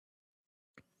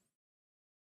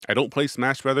I don't play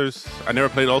Smash Brothers. I never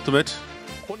played Ultimate.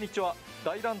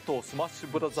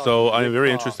 So I am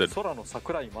very interested.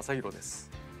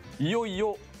 いよい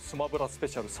よスマブラスペ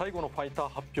シャル最後のファイター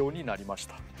発表になりまし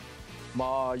た。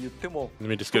まあ言っても Let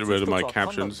me just get rid of my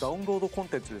captions. ダウンロードコン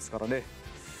テンツですからね。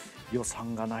予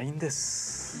算がないんで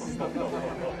す。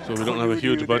 So we don't have a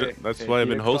huge budget. That's why I've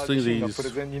been hosting these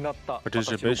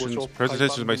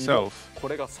presentations myself.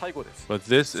 But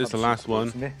this is the last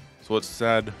one. So it's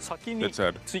sad. It's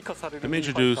sad. Let me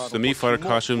introduce the Mii Fighter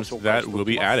costumes that will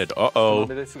be added. Uh-oh.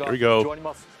 Here we go.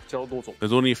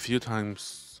 There's only a few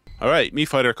times. Alright, Mii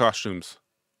Fighter costumes.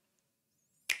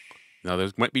 Now there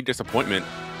might be disappointment.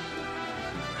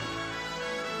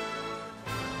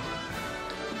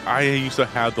 I used to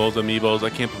have those amiibos. I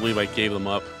can't believe I gave them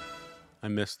up. I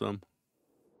missed them.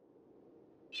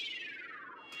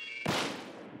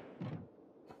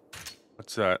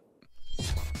 What's that?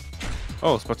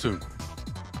 Oh, Splatoon.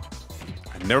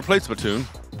 I've never played Splatoon.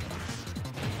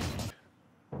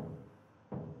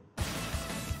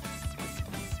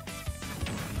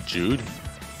 Jude?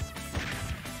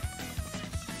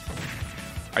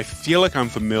 I feel like I'm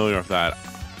familiar with that,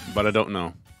 but I don't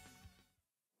know.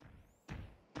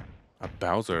 A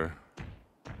Bowser.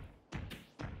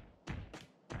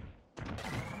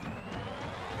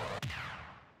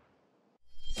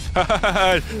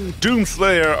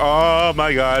 Doomslayer! Oh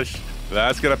my gosh.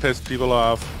 That's gonna piss people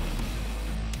off.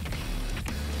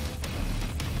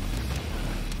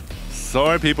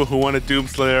 Sorry, people who want a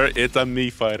Doomslayer, it's a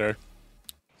Mii Fighter.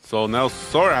 So now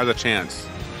Sora has a chance.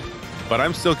 But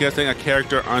I'm still guessing a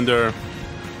character under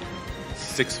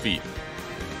 6 feet.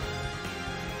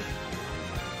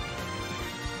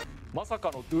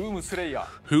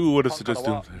 Who would have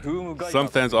suggested Doom? Some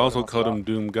fans also called him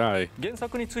Doom Guy. He's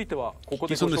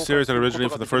from the series that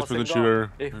originated from the first-person shooter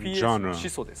genre.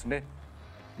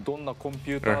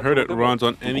 I heard it runs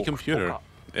on any computer.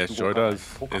 It sure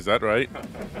does. Is that right?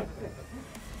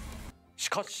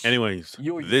 Anyways,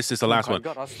 this is the last one.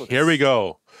 Here we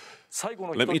go.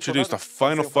 Let me introduce the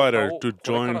final fighter to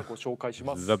join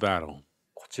the battle.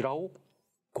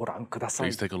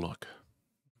 Please take a look.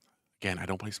 Again, I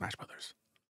don't play Smash Brothers.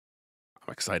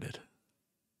 I'm excited.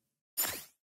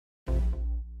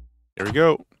 Here we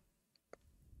go.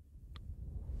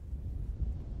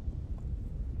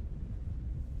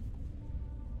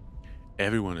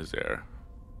 Everyone is there.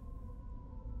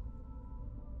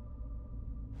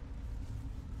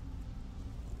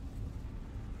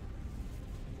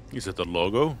 Is it the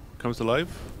logo comes to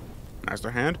life?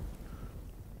 Master Hand?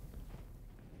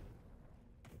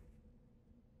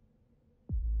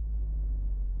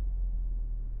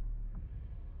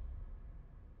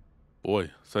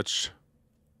 Boy, such...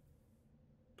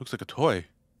 looks like a toy.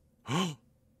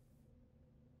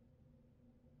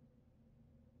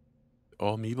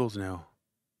 All amiibos now.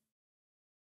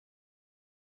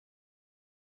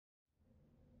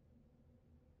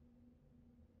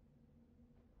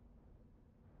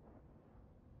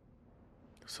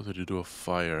 Something to do with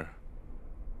fire.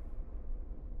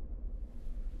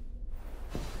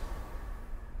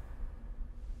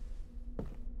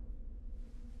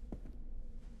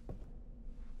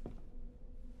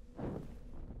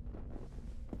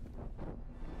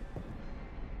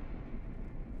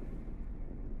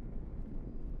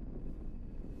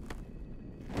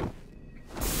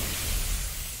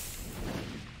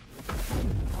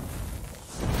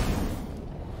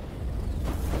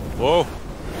 Whoa,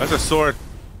 that's a sword.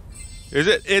 Is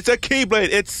it? It's a Keyblade.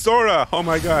 It's Sora. Oh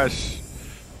my gosh.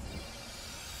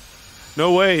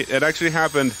 No way. It actually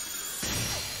happened.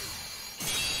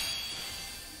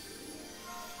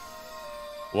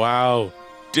 Wow.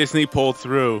 Disney pulled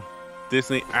through.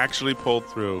 Disney actually pulled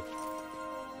through.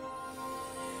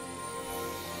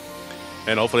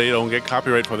 And hopefully they don't get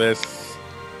copyright for this.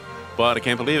 But I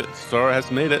can't believe it. Sora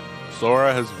has made it.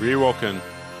 Sora has rewoken.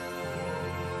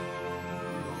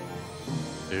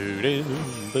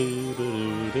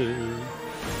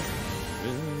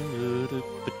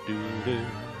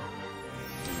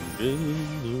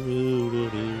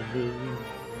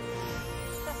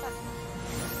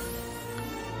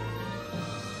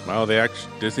 Wow,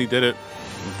 Disney did it.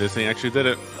 Disney actually did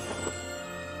it.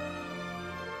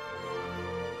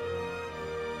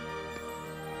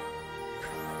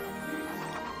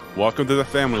 Welcome to the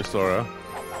family, Sora.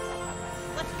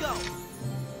 Let's go.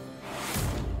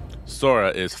 Sora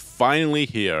is finally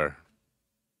here.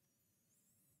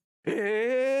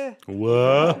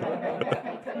 What?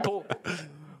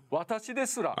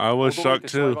 I was shocked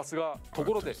too.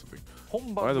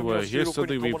 By the way, here's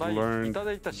something we've learned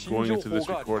going into this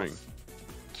recording.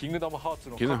 Kingdom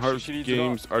Hearts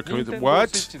games are coming to...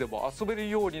 What?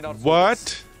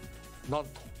 What?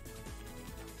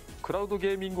 The cloud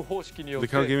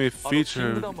gaming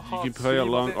feature, you can play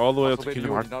along all the way up to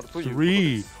Kingdom Hearts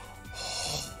 3.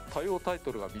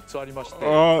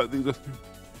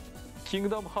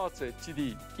 Kingdom Hearts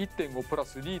HD 1.5 プラ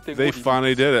ス 2.5 They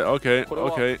finally did it. Okay, これ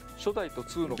は okay. 初代と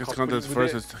2の This カップリン content's グ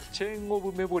first で is... Chain of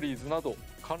Memories など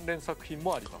関連作品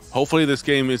もあります。 Hopefully this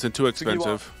game isn't too 次は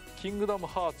expensive. Kingdom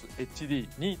Hearts HD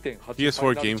 2.8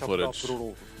 PS4 game footage.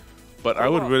 But I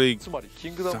would really... つまり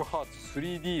Kingdom Hearts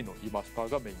 3D のリマスター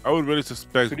がメイン。 I would really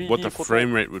suspect what the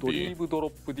frame rate would ドリ be. ームドロ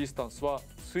ップディスタンスは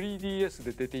 3DS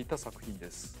で出ていた作品で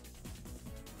す。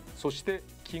そして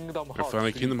Kingdom And Hearts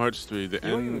finally, 3 Kingdom Hearts 3, the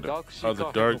いわゆる end ダークシ of ー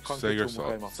the カー編の Dark 完結 Saga を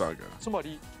迎えます。 saga. つま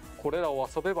りこれらを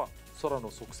遊べば空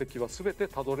の足跡は全て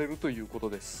たどれるというこ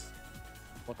とです。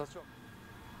私は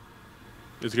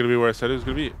It's gonna be where I said it was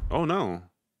gonna be. Oh no.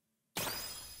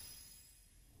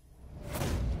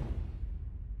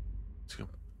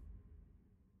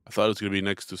 I thought it was gonna be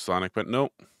next to Sonic, but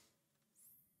nope.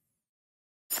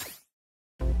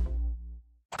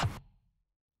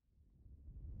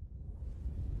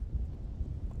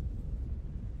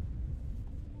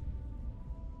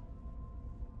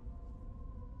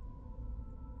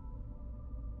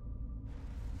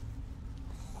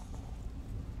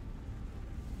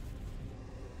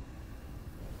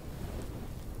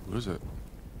 What is it?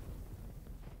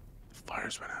 The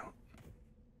fires went out.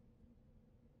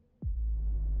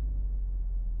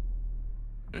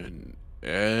 And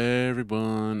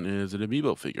everyone is an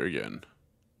amiibo figure again.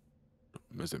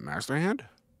 Is it Master Hand?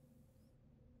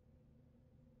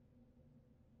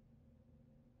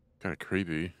 Kind of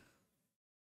creepy.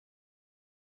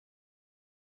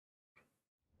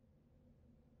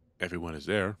 Everyone is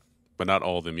there, but not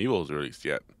all the amiibos are released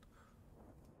yet.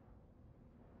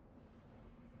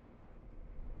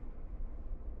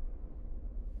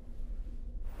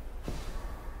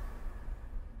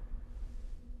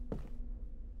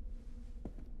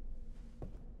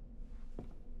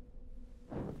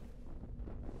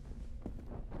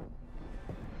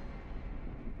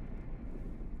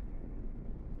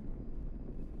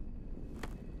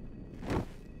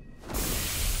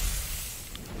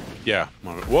 Yeah,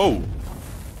 Mario. Whoa!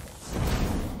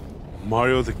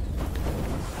 Mario the...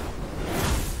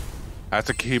 That's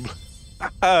a Keyblade.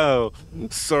 Oh!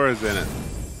 Sora's in it.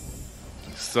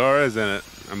 Sora's in it.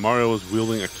 And Mario was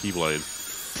wielding a Keyblade.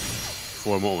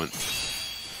 For a moment.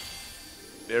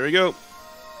 There we go.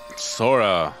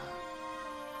 Sora.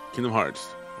 Kingdom Hearts.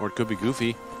 Or it could be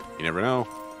Goofy. You never know.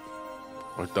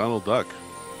 Or Donald Duck.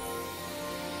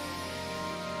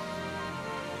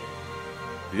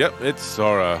 Yep, it's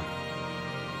Sora.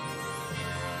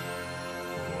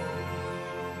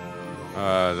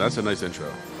 That's a nice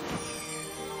intro.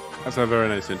 That's a very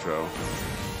nice intro.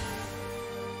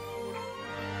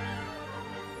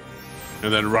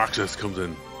 And then Roxas comes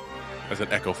in as an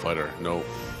Echo Fighter. No.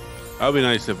 That would be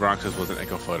nice if Roxas was an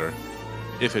Echo Fighter.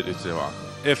 If it is.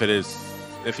 If it is.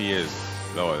 If he is.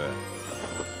 No, that.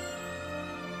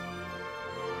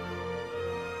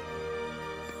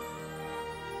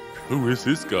 Who is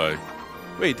this guy?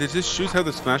 Wait, did his shoes have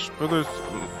the Smash Brothers?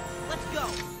 Let's go.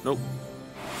 Nope.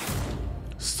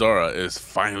 Sora is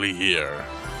finally here.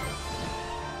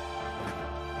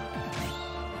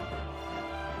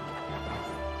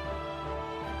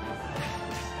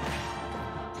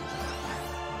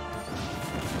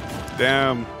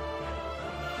 Damn.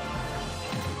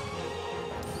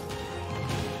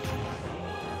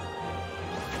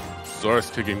 Sora's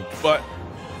kicking butt.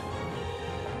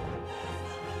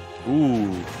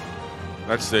 Ooh,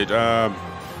 that's stage.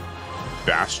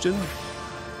 Bastion.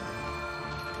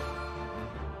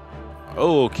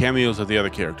 Oh, cameos of the other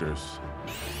characters.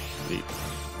 Neat.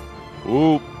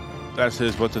 Ooh, that's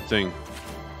his. What's the thing?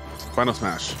 Final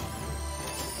Smash.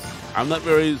 I'm not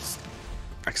very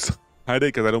excited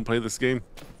because I don't play this game,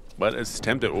 but it's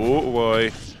tempting. Oh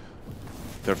boy,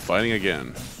 they're fighting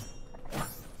again.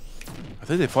 I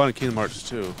think they fought in Kingdom Hearts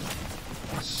too.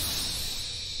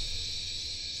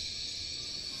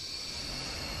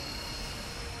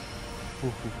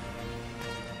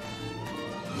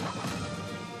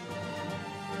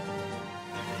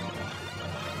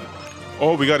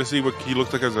 Oh, we got to see what he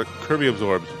looks like as a Kirby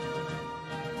absorbs.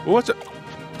 What's it?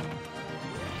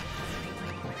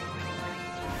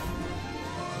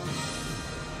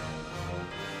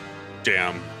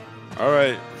 Damn. All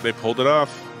right, they pulled it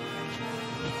off.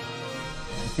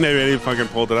 They really fucking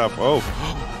pulled it off. Oh.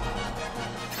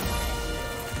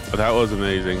 That was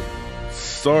amazing.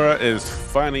 Sora is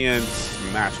finally in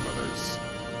Smash mode.